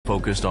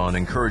focused on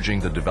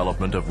encouraging the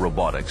development of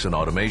robotics and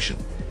automation.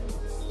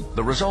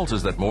 The result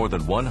is that more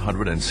than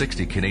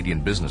 160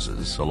 Canadian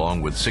businesses,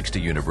 along with 60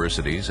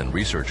 universities and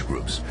research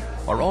groups,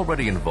 are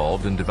already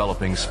involved in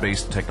developing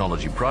space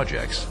technology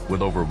projects,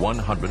 with over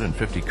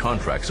 150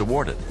 contracts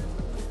awarded.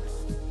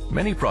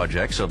 Many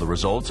projects are the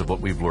results of what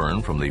we've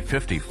learned from the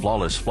 50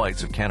 flawless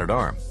flights of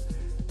Canadarm.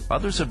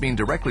 Others have been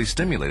directly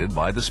stimulated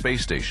by the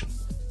space station.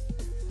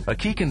 A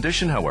key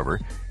condition, however,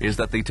 is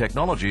that the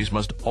technologies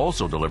must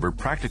also deliver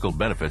practical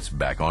benefits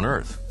back on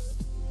Earth.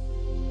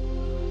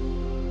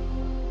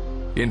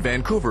 In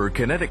Vancouver,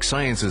 Kinetic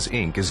Sciences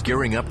Inc. is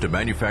gearing up to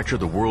manufacture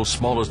the world's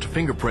smallest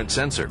fingerprint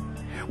sensor,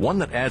 one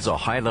that adds a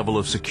high level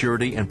of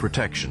security and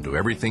protection to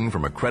everything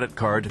from a credit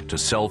card to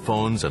cell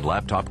phones and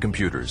laptop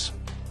computers.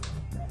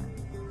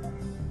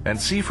 And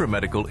CIFRA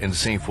Medical in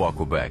Saint-Foy,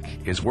 Quebec,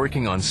 is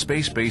working on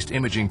space-based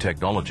imaging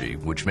technology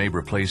which may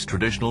replace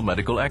traditional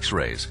medical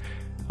X-rays,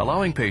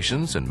 allowing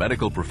patients and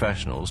medical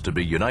professionals to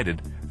be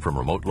united from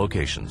remote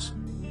locations.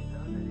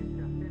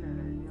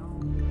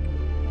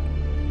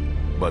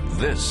 But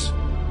this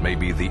may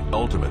be the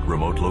ultimate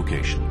remote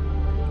location.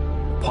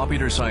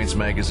 Popular Science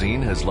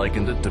magazine has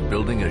likened it to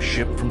building a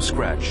ship from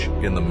scratch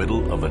in the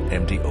middle of an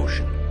empty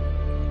ocean.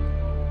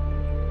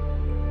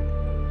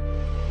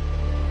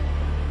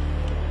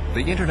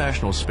 The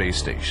International Space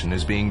Station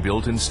is being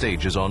built in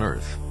stages on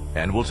Earth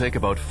and will take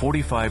about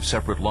 45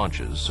 separate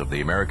launches of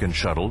the American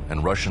shuttle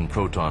and Russian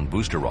Proton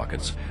booster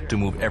rockets to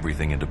move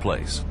everything into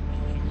place.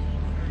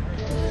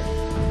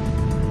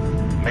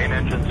 Main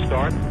engine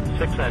start,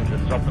 6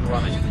 engines up and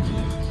running,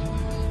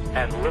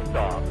 and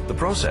liftoff. The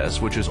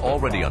process, which is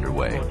already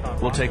underway,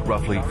 will take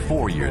roughly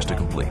 4 years to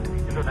complete.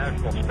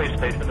 International Space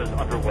Station is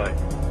underway.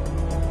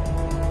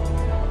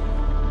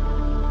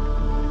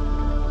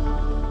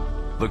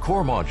 The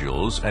core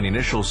modules and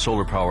initial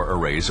solar power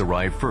arrays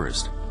arrive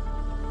first.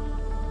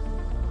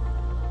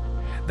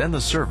 Then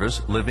the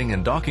service, living,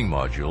 and docking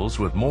modules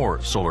with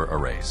more solar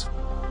arrays.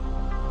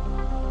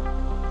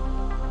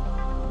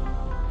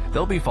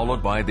 They'll be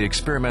followed by the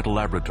experimental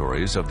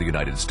laboratories of the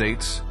United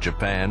States,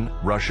 Japan,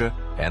 Russia,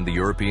 and the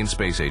European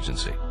Space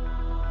Agency.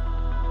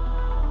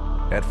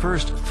 At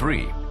first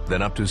 3,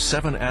 then up to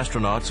 7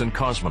 astronauts and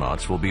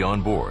cosmonauts will be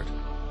on board,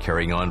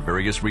 carrying on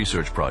various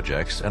research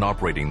projects and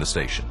operating the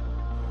station.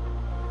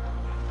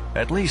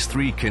 At least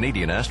 3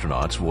 Canadian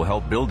astronauts will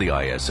help build the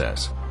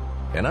ISS,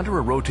 and under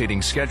a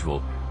rotating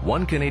schedule,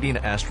 1 Canadian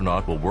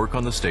astronaut will work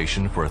on the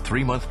station for a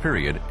 3-month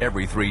period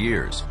every 3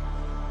 years.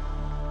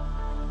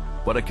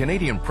 But a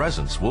Canadian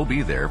presence will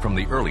be there from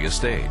the earliest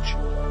stage.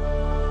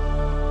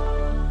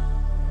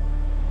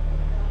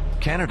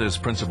 Canada's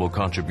principal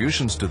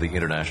contributions to the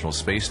International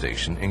Space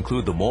Station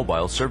include the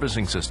mobile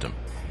servicing system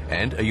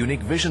and a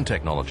unique vision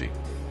technology,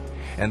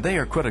 and they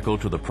are critical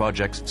to the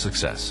project's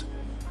success.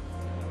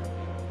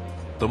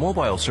 The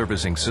mobile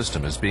servicing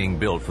system is being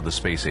built for the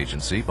Space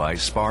Agency by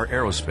Spar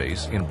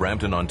Aerospace in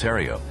Brampton,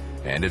 Ontario,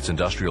 and its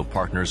industrial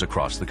partners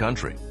across the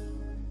country.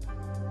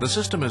 The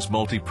system is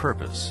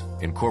multi-purpose,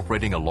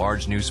 incorporating a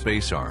large new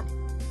space arm,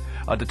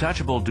 a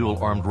detachable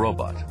dual-armed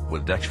robot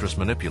with dexterous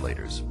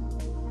manipulators,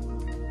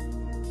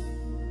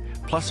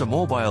 plus a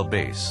mobile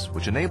base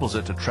which enables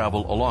it to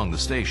travel along the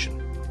station.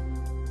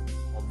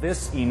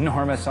 This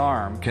enormous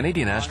arm,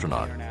 Canadian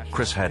astronaut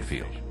Chris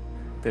Hadfield.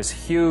 this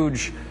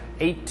huge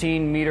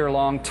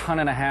 18-meter-long,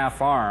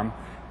 ton-and-a-half arm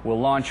will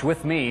launch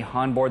with me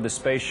on board the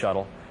space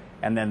shuttle,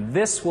 and then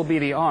this will be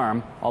the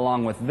arm,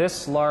 along with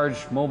this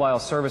large mobile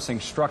servicing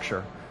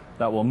structure,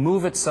 that will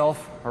move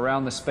itself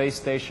around the space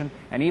station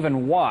and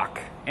even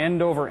walk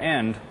end over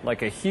end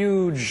like a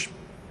huge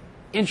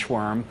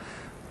inchworm,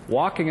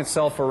 walking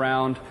itself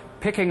around,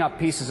 picking up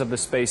pieces of the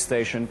space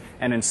station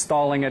and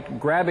installing it,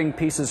 grabbing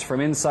pieces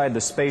from inside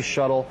the space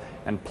shuttle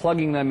and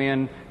plugging them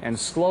in, and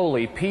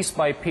slowly, piece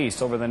by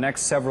piece, over the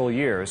next several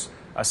years,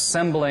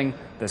 assembling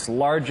this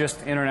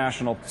largest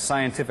international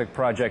scientific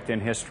project in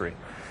history.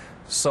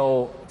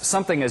 So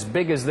something as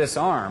big as this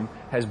arm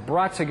has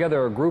brought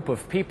together a group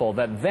of people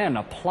that then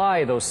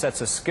apply those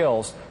sets of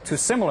skills to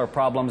similar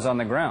problems on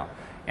the ground.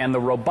 And the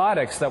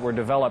robotics that were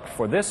developed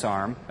for this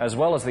arm, as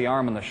well as the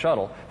arm and the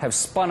shuttle, have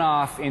spun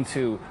off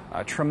into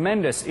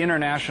tremendous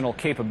international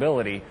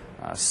capability,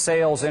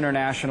 sales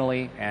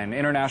internationally, and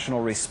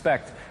international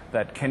respect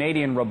that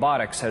Canadian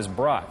robotics has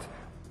brought.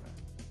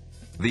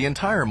 The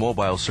entire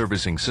mobile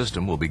servicing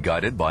system will be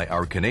guided by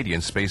our Canadian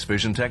space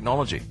vision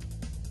technology.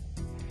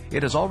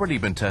 It has already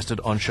been tested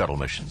on shuttle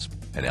missions,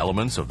 and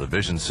elements of the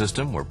vision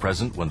system were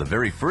present when the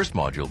very first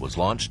module was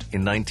launched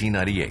in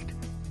 1998.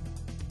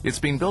 It's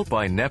been built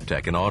by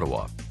Neptec in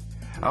Ottawa.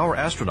 Our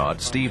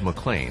astronaut, Steve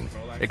McLean,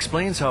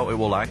 explains how it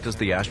will act as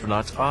the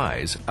astronaut's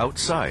eyes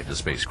outside the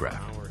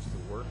spacecraft.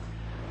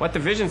 What the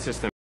vision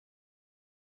system